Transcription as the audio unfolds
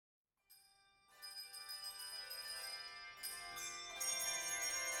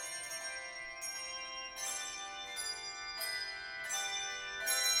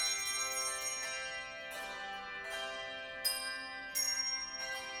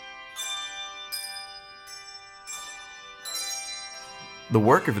The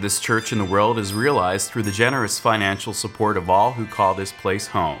work of this church in the world is realized through the generous financial support of all who call this place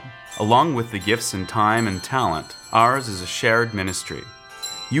home. Along with the gifts and time and talent, ours is a shared ministry.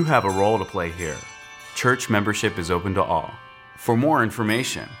 You have a role to play here. Church membership is open to all. For more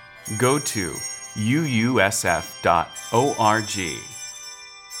information, go to uusf.org.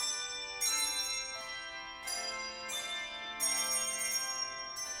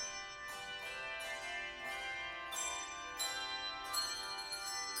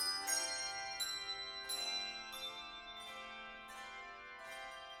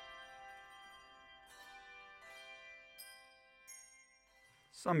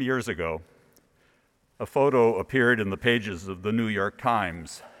 Some years ago, a photo appeared in the pages of the New York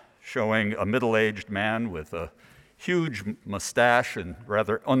Times showing a middle-aged man with a huge mustache and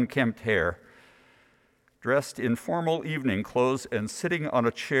rather unkempt hair, dressed in formal evening clothes and sitting on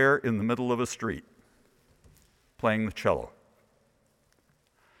a chair in the middle of a street, playing the cello.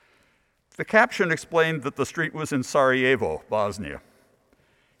 The caption explained that the street was in Sarajevo, Bosnia,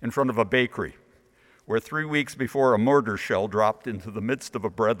 in front of a bakery, where 3 weeks before a mortar shell dropped into the midst of a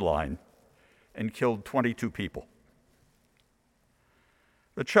bread line and killed 22 people.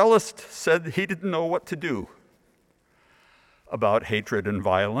 The cellist said he didn't know what to do about hatred and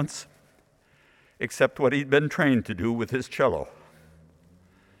violence, except what he'd been trained to do with his cello.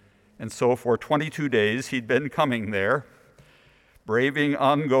 And so for 22 days, he'd been coming there, braving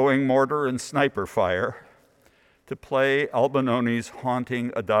ongoing mortar and sniper fire, to play Albinoni's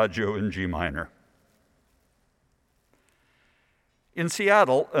haunting Adagio in G minor. In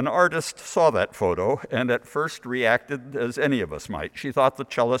Seattle, an artist saw that photo and at first reacted as any of us might. She thought the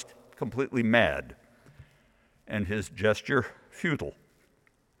cellist completely mad and his gesture futile.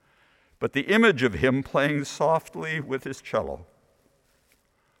 But the image of him playing softly with his cello,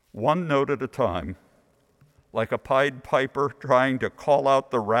 one note at a time, like a Pied Piper trying to call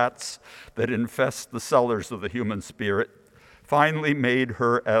out the rats that infest the cellars of the human spirit, finally made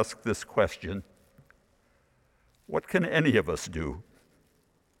her ask this question: what can any of us do?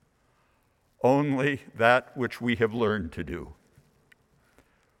 Only that which we have learned to do,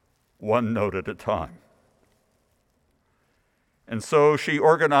 one note at a time. And so she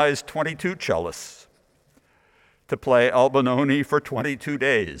organized 22 cellists to play Albinoni for 22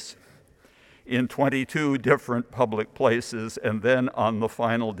 days in 22 different public places, and then on the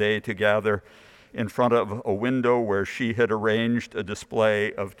final day to gather in front of a window where she had arranged a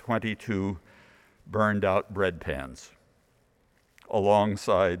display of 22 burned out bread pans,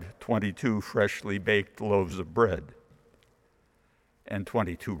 alongside 22 freshly baked loaves of bread and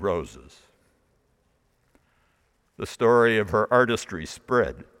 22 roses. The story of her artistry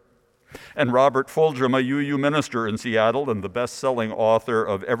spread, and Robert Fulghum, a UU minister in Seattle and the best-selling author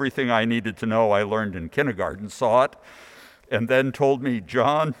of Everything I Needed to Know I Learned in Kindergarten, saw it and then told me,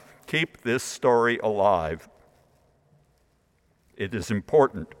 "John, keep this story alive. It is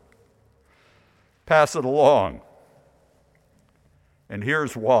important. Pass it along." And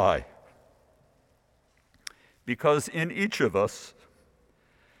here's why. Because in each of us,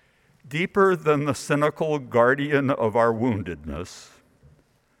 deeper than the cynical guardian of our woundedness,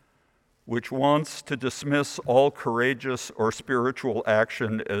 which wants to dismiss all courageous or spiritual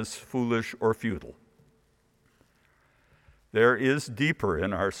action as foolish or futile, there is deeper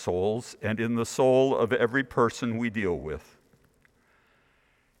in our souls and in the soul of every person we deal with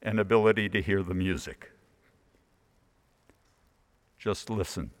an ability to hear the music. Just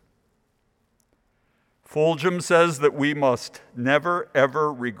listen. Fulghum says that we must never,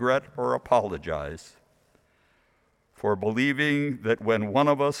 ever regret or apologize for believing that when one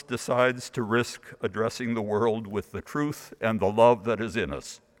of us decides to risk addressing the world with the truth and the love that is in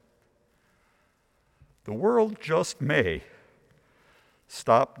us, the world just may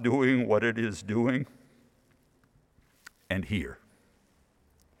stop doing what it is doing and hear.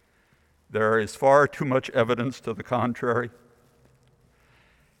 There is far too much evidence to the contrary.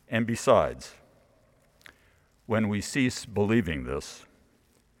 And besides, when we cease believing this,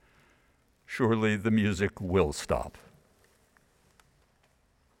 surely the music will stop.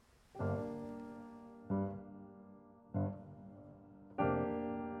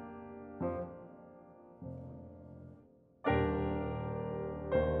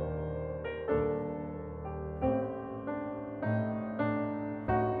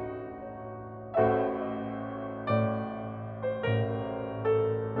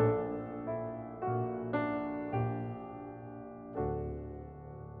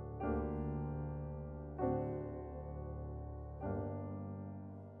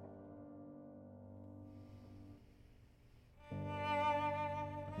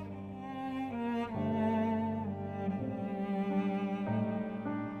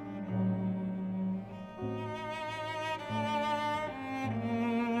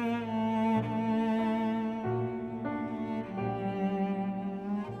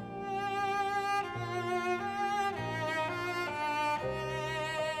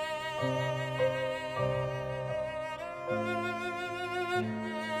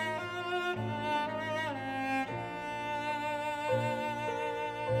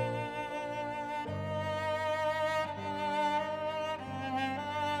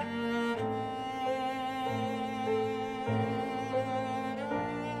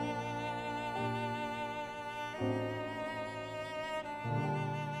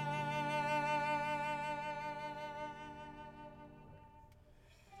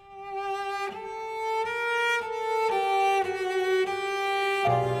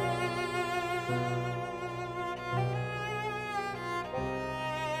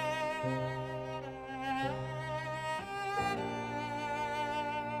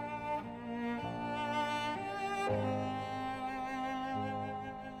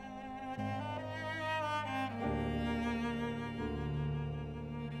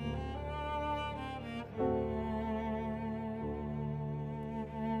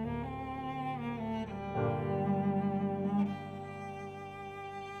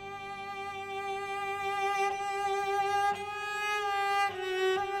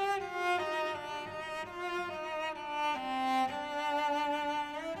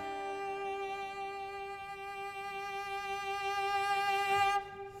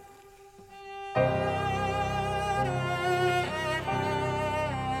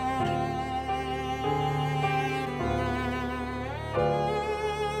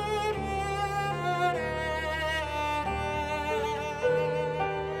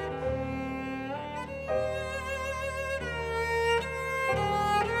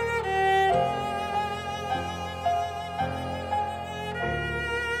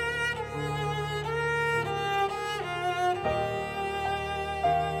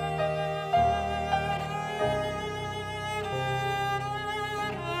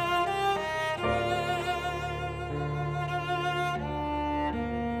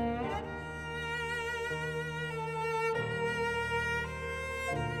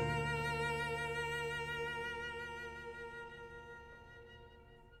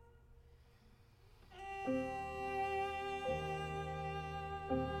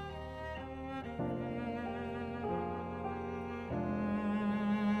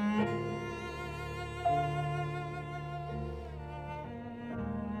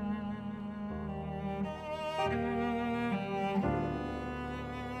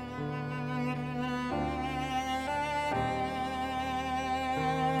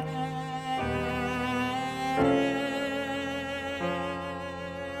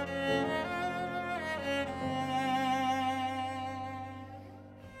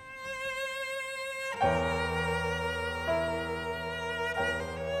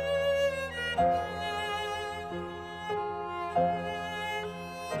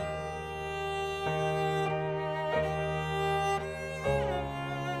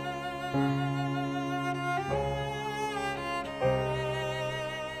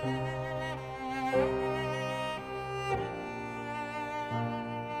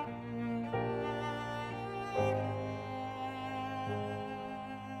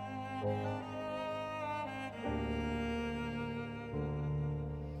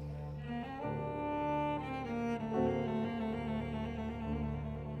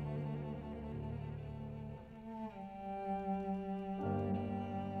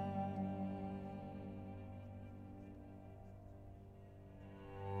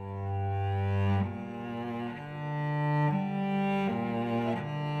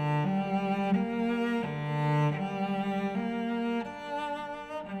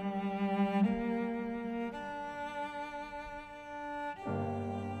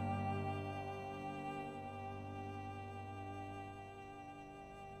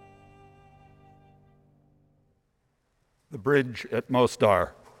 The bridge at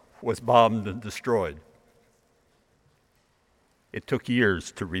Mostar was bombed and destroyed. It took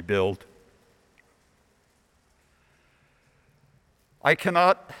years to rebuild. I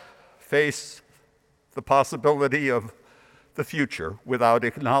cannot face the possibility of the future without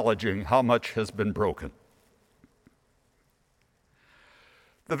acknowledging how much has been broken.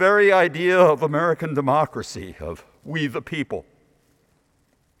 The very idea of American democracy, of we the people,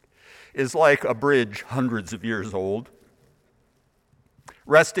 is like a bridge hundreds of years old,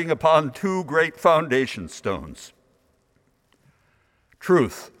 resting upon two great foundation stones: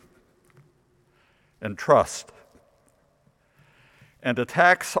 truth and trust. And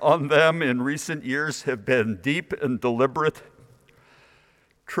attacks on them in recent years have been deep and deliberate.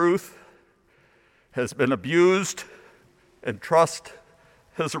 Truth has been abused, and trust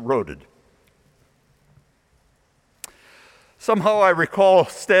has eroded. Somehow I recall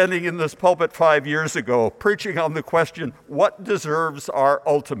standing in this pulpit 5 years ago, preaching on the question, what deserves our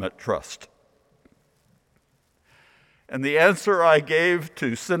ultimate trust? And the answer I gave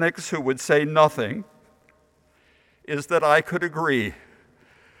to cynics who would say nothing is that I could agree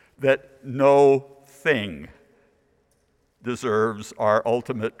that no thing deserves our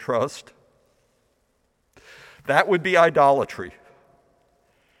ultimate trust. That would be idolatry.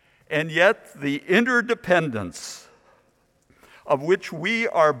 And yet the interdependence of which we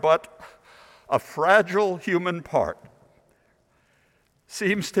are but a fragile human part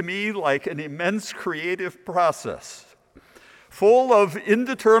seems to me like an immense creative process, full of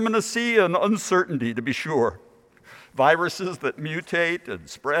indeterminacy and uncertainty, to be sure. Viruses that mutate and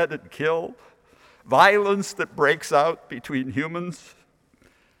spread and kill, violence that breaks out between humans.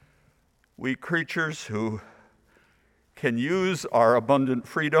 We creatures who can use our abundant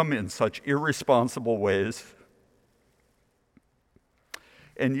freedom in such irresponsible ways.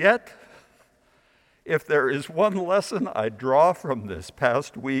 And yet, if there is one lesson I draw from this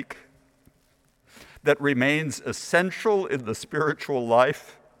past week that remains essential in the spiritual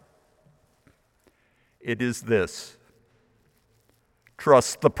life, it is this: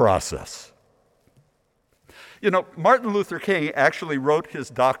 trust the process. You know, Martin Luther King actually wrote his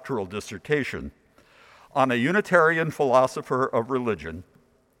doctoral dissertation on a Unitarian philosopher of religion,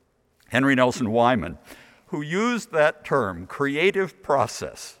 Henry Nelson Wyman, who used that term, creative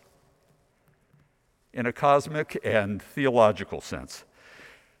process, in a cosmic and theological sense.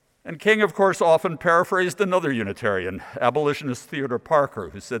 And King, of course, often paraphrased another Unitarian, abolitionist Theodore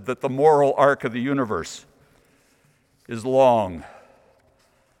Parker, who said that the moral arc of the universe is long,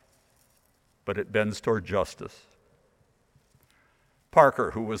 but it bends toward justice.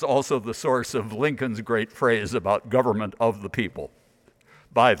 Parker, who was also the source of Lincoln's great phrase about government of the people,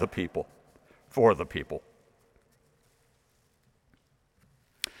 by the people, for the people.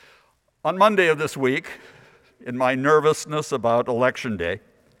 On Monday of this week, in my nervousness about Election Day,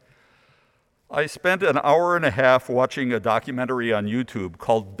 I spent an hour and a half watching a documentary on YouTube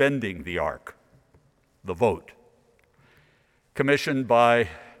called Bending the Arc, The Vote, commissioned by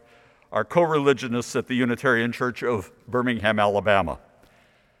our co-religionists at the Unitarian Church of Birmingham, Alabama,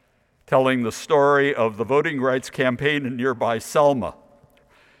 telling the story of the voting rights campaign in nearby Selma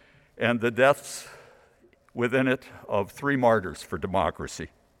and the deaths within it of 3 martyrs for democracy.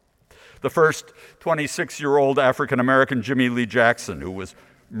 The first, 26-year-old African-American Jimmy Lee Jackson, who was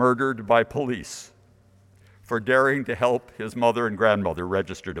murdered by police for daring to help his mother and grandmother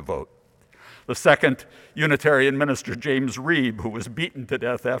register to vote. The second, Unitarian minister James Reeb, who was beaten to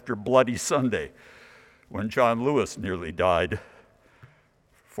death after Bloody Sunday when John Lewis nearly died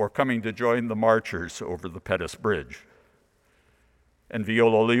for coming to join the marchers over the Pettus Bridge. And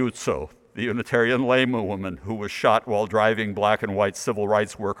Viola Liuzzo, the Unitarian laywoman who was shot while driving black and white civil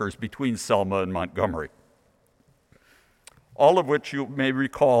rights workers between Selma and Montgomery. All of which you may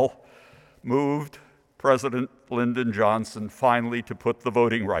recall moved President Lyndon Johnson finally to put the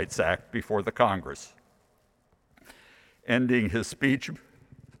Voting Rights Act before the Congress, ending his speech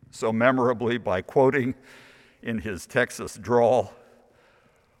so memorably by quoting in his Texas drawl,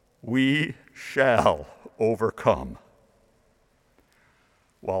 "We shall overcome,"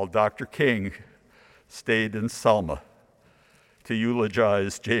 while Dr. King stayed in Selma to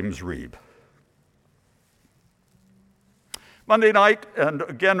eulogize James Reeb. Monday night and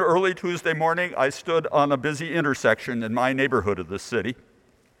again early Tuesday morning, I stood on a busy intersection in my neighborhood of the city,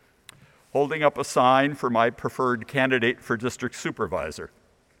 holding up a sign for my preferred candidate for district supervisor.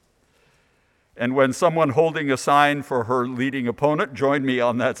 And when someone holding a sign for her leading opponent joined me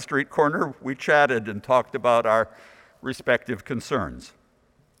on that street corner, we chatted and talked about our respective concerns.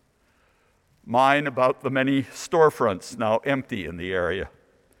 Mine about the many storefronts now empty in the area,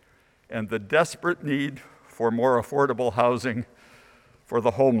 and the desperate need for more affordable housing for the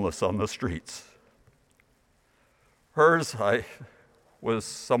homeless on the streets. Hers, I was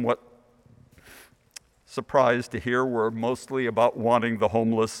somewhat surprised to hear, were mostly about wanting the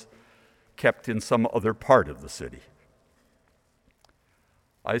homeless kept in some other part of the city.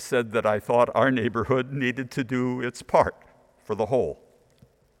 I said that I thought our neighborhood needed to do its part for the whole,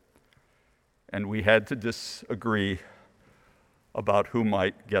 and we had to disagree about who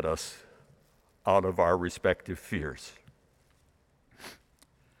might get us out of our respective fears.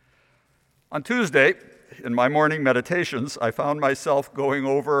 On Tuesday, in my morning meditations, I found myself going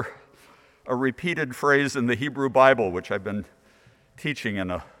over a repeated phrase in the Hebrew Bible, which I've been teaching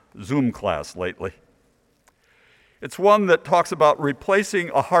in a Zoom class lately. It's one that talks about replacing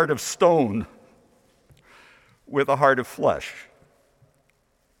a heart of stone with a heart of flesh.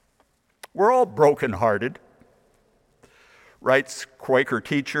 We're all broken-hearted, writes Quaker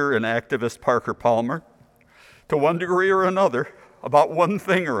teacher and activist Parker Palmer, to one degree or another, about one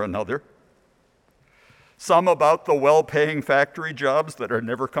thing or another. Some about the well-paying factory jobs that are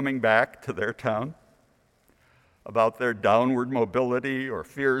never coming back to their town, about their downward mobility or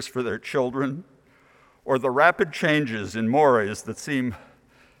fears for their children, or the rapid changes in mores that seem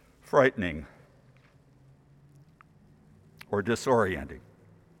frightening or disorienting.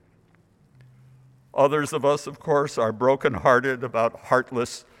 Others of us, of course, are broken-hearted about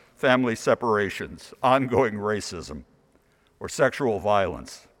heartless family separations, ongoing racism, or sexual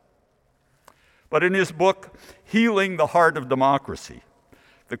violence. But in his book, Healing the Heart of Democracy,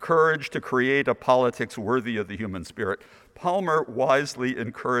 The Courage to Create a Politics Worthy of the Human Spirit, Palmer wisely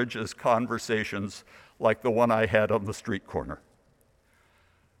encourages conversations like the one I had on the street corner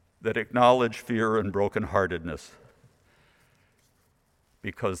that acknowledge fear and brokenheartedness,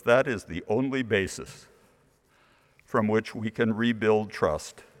 because that is the only basis from which we can rebuild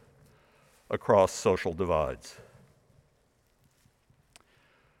trust across social divides.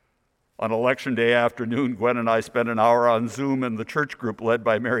 On Election Day afternoon, Gwen and I spent an hour on Zoom in the church group led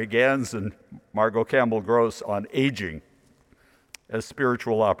by Mary Gans and Margot Campbell-Gross on aging as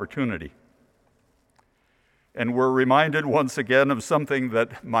spiritual opportunity. And we're reminded once again of something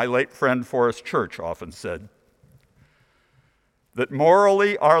that my late friend Forrest Church often said, that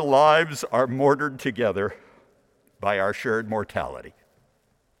morally our lives are mortared together by our shared mortality,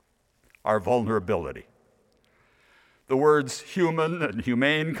 our vulnerability. The words human and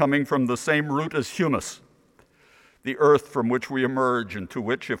humane coming from the same root as humus, the earth from which we emerge and to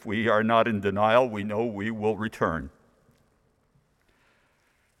which, if we are not in denial, we know we will return.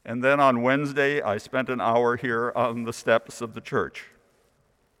 And then on Wednesday, I spent an hour here on the steps of the church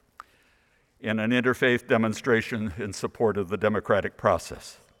in an interfaith demonstration in support of the democratic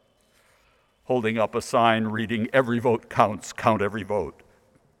process, holding up a sign reading, "Every vote counts, count every vote."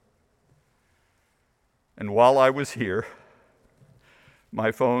 And while I was here,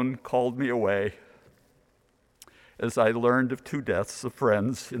 my phone called me away as I learned of 2 deaths of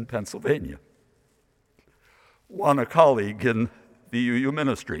friends in Pennsylvania. One, a colleague in the UU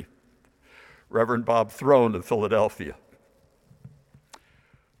ministry, Reverend Bob Throne of Philadelphia,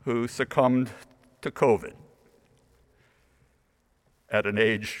 who succumbed to COVID at an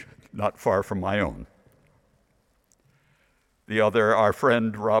age not far from my own. The other, our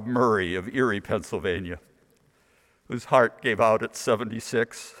friend Rob Murray of Erie, Pennsylvania, whose heart gave out at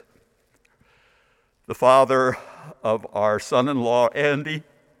 76. The father of our son-in-law, Andy.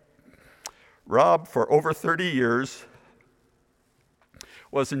 Rob, for over 30 years,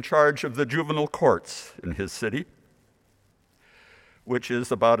 was in charge of the juvenile courts in his city, which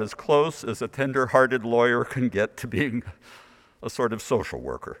is about as close as a tender-hearted lawyer can get to being a sort of social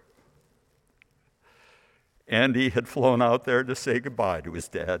worker. Andy had flown out there to say goodbye to his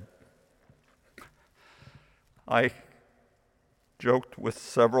dad. I joked with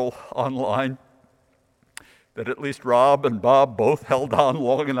several online that at least Rob and Bob both held on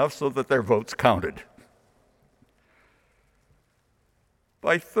long enough so that their votes counted.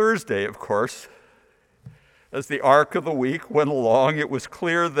 By Thursday, of course, as the arc of the week went along, it was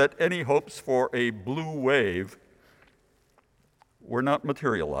clear that any hopes for a blue wave were not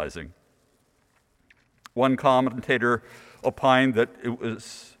materializing. One commentator opined that it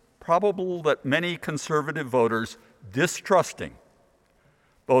was probable that many conservative voters, distrusting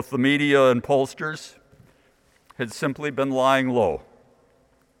both the media and pollsters, had simply been lying low,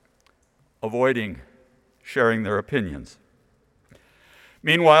 avoiding sharing their opinions.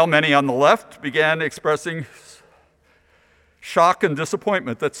 Meanwhile, many on the left began expressing shock and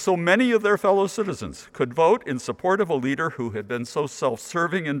disappointment that so many of their fellow citizens could vote in support of a leader who had been so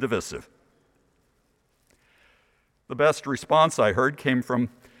self-serving and divisive. The best response I heard came from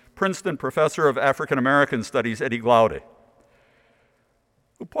Princeton professor of African American studies, Eddie Glaude,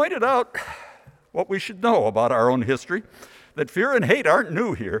 who pointed out what we should know about our own history, that fear and hate aren't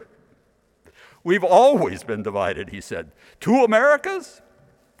new here. We've always been divided, he said. Two Americas?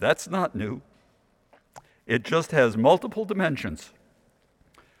 That's not new. It just has multiple dimensions.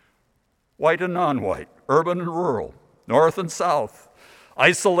 White and non-white, urban and rural, north and south,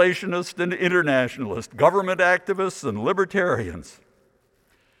 isolationist and internationalist, government activists and libertarians.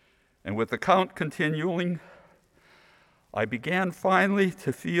 And with the count continuing, I began finally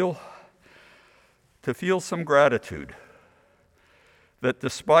to feel some gratitude that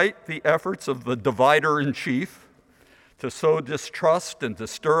despite the efforts of the divider-in-chief to sow distrust and to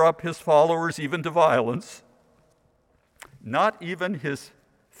stir up his followers even to violence, not even his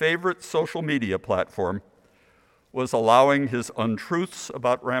favorite social media platform was allowing his untruths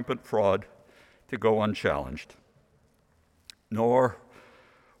about rampant fraud to go unchallenged, nor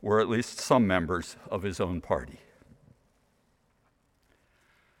were at least some members of his own party.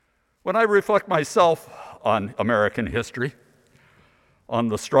 When I reflect myself on American history, on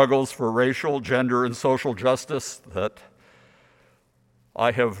the struggles for racial, gender, and social justice that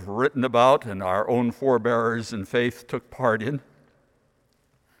I have written about and our own forebears in faith took part in,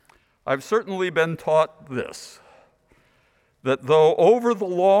 I've certainly been taught this, that though over the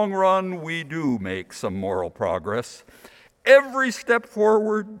long run we do make some moral progress, every step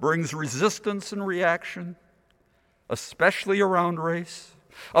forward brings resistance and reaction, especially around race.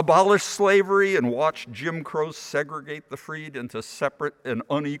 Abolish slavery and watch Jim Crow segregate the freed into separate and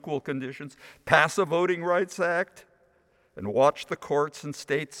unequal conditions. Pass a Voting Rights Act and watch the courts and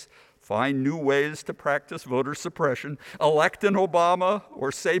states find new ways to practice voter suppression. Elect an Obama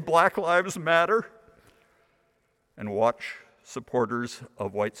or say Black Lives Matter and watch supporters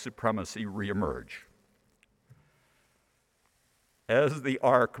of white supremacy reemerge. As the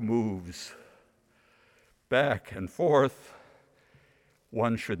arc moves back and forth,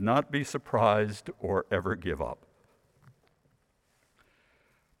 one should not be surprised or ever give up.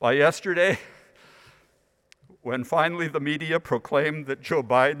 By yesterday, when finally the media proclaimed that Joe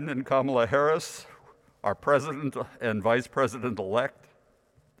Biden and Kamala Harris are president and vice president-elect,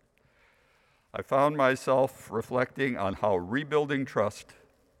 I found myself reflecting on how rebuilding trust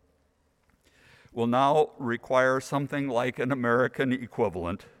will now require something like an American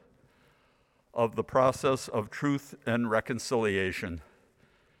equivalent of the process of truth and reconciliation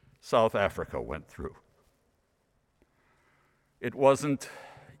South Africa went through. It wasn't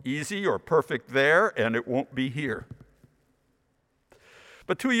easy or perfect there, and it won't be here.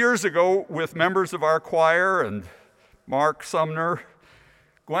 But 2 years ago, with members of our choir and Mark Sumner,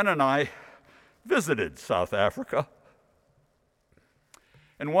 Gwen and I visited South Africa.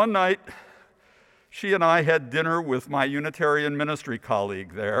 And one night, she and I had dinner with my Unitarian ministry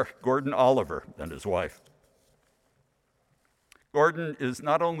colleague there, Gordon Oliver, and his wife. Gordon is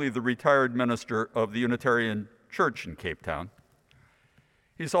not only the retired minister of the Unitarian Church in Cape Town,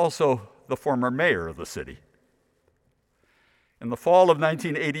 he's also the former mayor of the city. In the fall of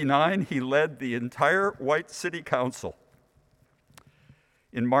 1989, he led the entire white city council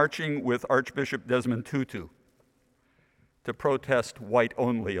in marching with Archbishop Desmond Tutu to protest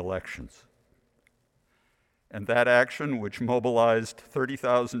white-only elections. And that action, which mobilized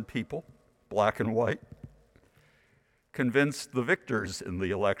 30,000 people, black and white, convinced the victors in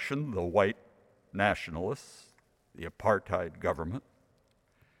the election, the white nationalists, the apartheid government,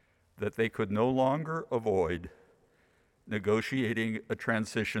 that they could no longer avoid negotiating a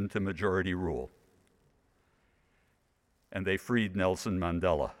transition to majority rule. And they freed Nelson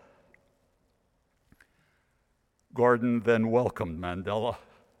Mandela. Gordon then welcomed Mandela,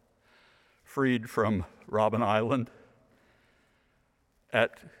 freed from Robben Island,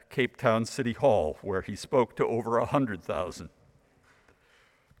 at Cape Town City Hall, where he spoke to over 100,000,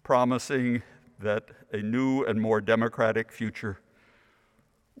 promising that a new and more democratic future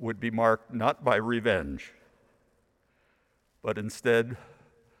would be marked not by revenge, but instead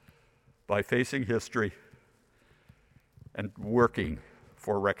by facing history and working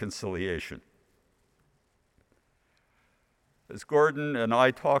for reconciliation. As Gordon and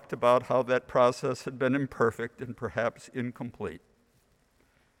I talked about how that process had been imperfect and perhaps incomplete,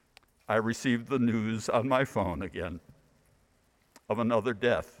 I received the news on my phone again of another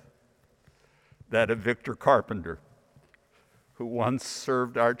death, that of Victor Carpenter, who once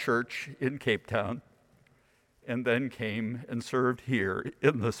served our church in Cape Town and then came and served here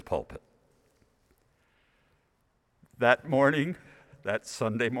in this pulpit. That morning, that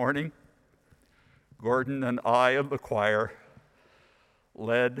Sunday morning, Gordon and I and the choir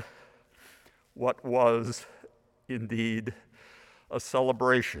led what was indeed a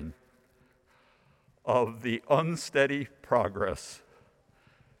celebration of the unsteady progress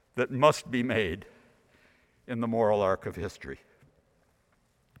that must be made in the moral arc of history.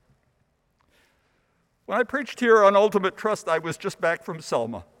 When I preached here on Ultimate Trust, I was just back from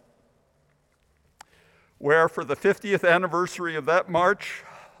Selma, where for the 50th anniversary of that march,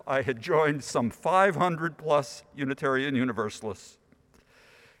 I had joined some 500 plus Unitarian Universalists,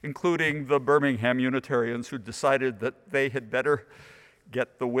 including the Birmingham Unitarians who decided that they had better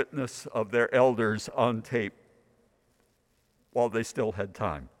get the witness of their elders on tape while they still had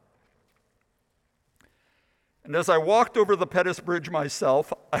time. And as I walked over the Pettus Bridge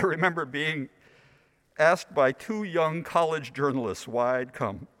myself, I remember being asked by two young college journalists why I'd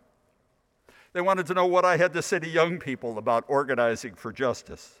come. They wanted to know what I had to say to young people about organizing for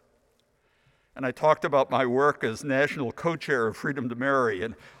justice. And I talked about my work as national co-chair of Freedom to Marry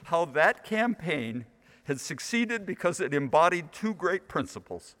and how that campaign had succeeded because it embodied two great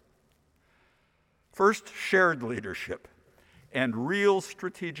principles. First, shared leadership and real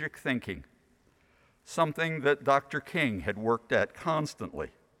strategic thinking, something that Dr. King had worked at constantly,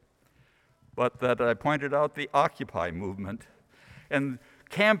 but that I pointed out the Occupy movement and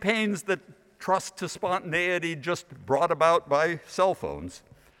campaigns that trust to spontaneity just brought about by cell phones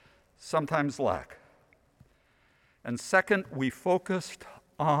sometimes lack. And second, we focused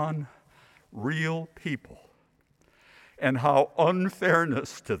on real people and how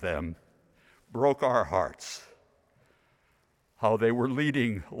unfairness to them broke our hearts, how they were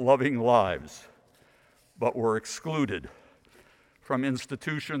leading loving lives but were excluded from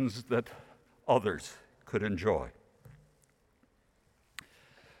institutions that others could enjoy.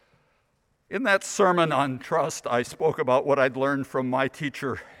 In that sermon on trust, I spoke about what I'd learned from my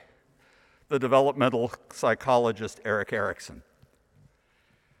teacher, the developmental psychologist Erik Erikson.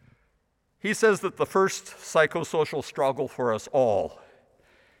 He says that the first psychosocial struggle for us all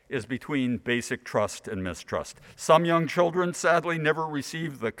is between basic trust and mistrust. Some young children, sadly, never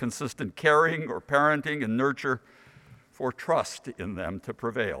receive the consistent caring or parenting and nurture for trust in them to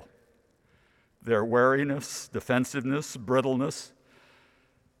prevail. Their wariness, defensiveness, brittleness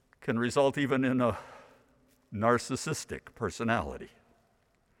can result even in a narcissistic personality.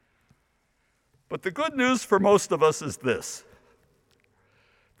 But the good news for most of us is this,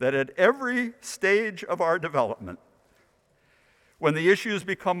 that at every stage of our development, when the issues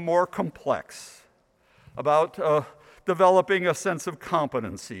become more complex about developing a sense of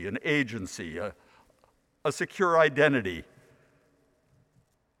competency and agency, a secure identity,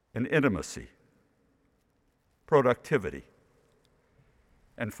 and intimacy, productivity,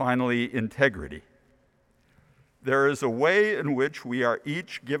 and finally, integrity, there is a way in which we are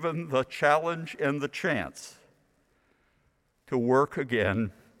each given the challenge and the chance to work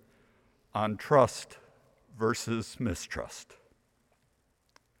again on trust versus mistrust.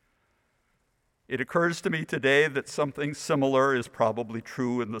 It occurs to me today that something similar is probably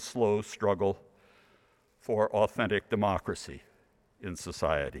true in the slow struggle for authentic democracy in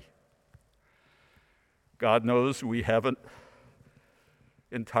society. God knows we haven't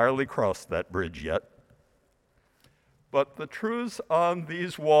entirely crossed that bridge yet, but the truths on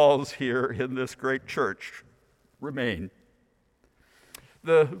these walls here in this great church remain.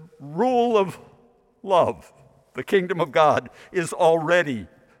 The rule of love, the kingdom of God, is already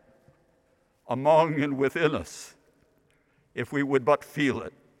among and within us, if we would but feel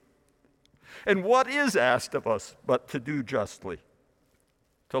it. And what is asked of us but to do justly,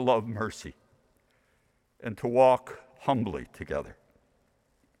 to love mercy, and to walk humbly together?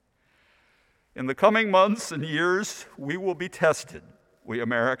 In the coming months and years, we will be tested, we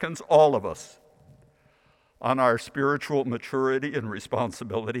Americans, all of us, on our spiritual maturity and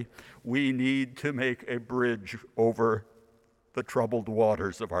responsibility. We need to make a bridge over the troubled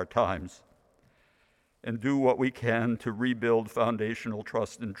waters of our times and do what we can to rebuild foundational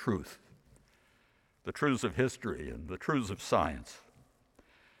trust in truth, the truths of history and the truths of science.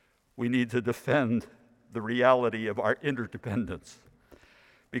 We need to defend the reality of our interdependence,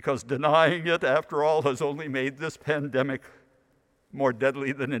 because denying it, after all, has only made this pandemic more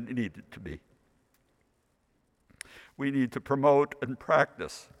deadly than it needed to be. We need to promote and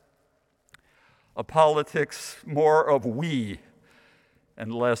practice a politics more of we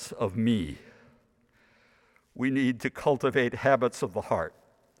and less of me. We need to cultivate habits of the heart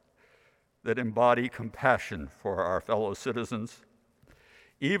that embody compassion for our fellow citizens,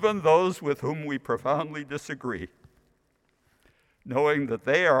 even those with whom we profoundly disagree, knowing that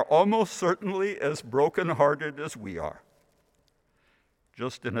they are almost certainly as broken-hearted as we are,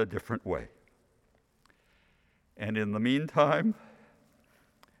 just in a different way. And in the meantime,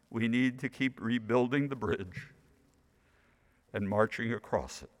 we need to keep rebuilding the bridge and marching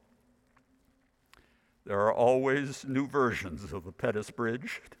across it. There are always new versions of the Pettus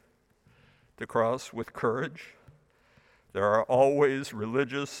Bridge to cross with courage. There are always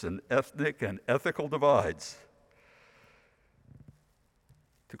religious and ethnic and ethical divides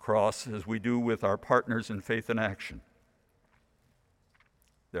to cross as we do with our partners in faith and action.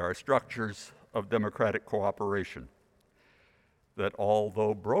 There are structures of democratic cooperation that,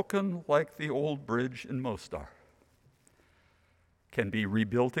 although broken like the old bridge in Mostar, can be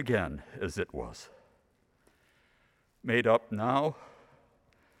rebuilt again as it was. Made up now,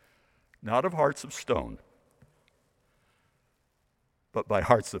 not of hearts of stone, but by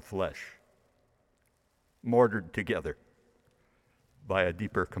hearts of flesh, mortared together by a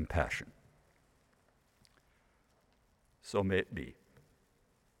deeper compassion. So may it be.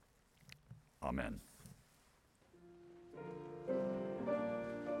 Amen.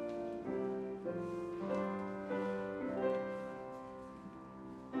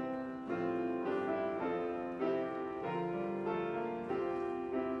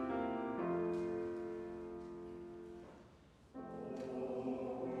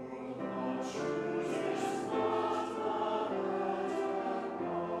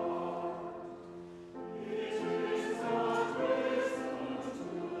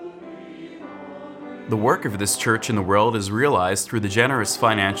 The work of this church in the world is realized through the generous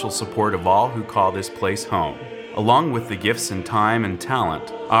financial support of all who call this place home. Along with the gifts and time and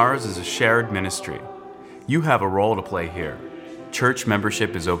talent, ours is a shared ministry. You have a role to play here. Church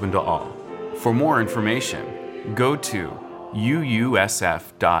membership is open to all. For more information, go to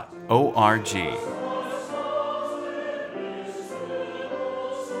uusf.org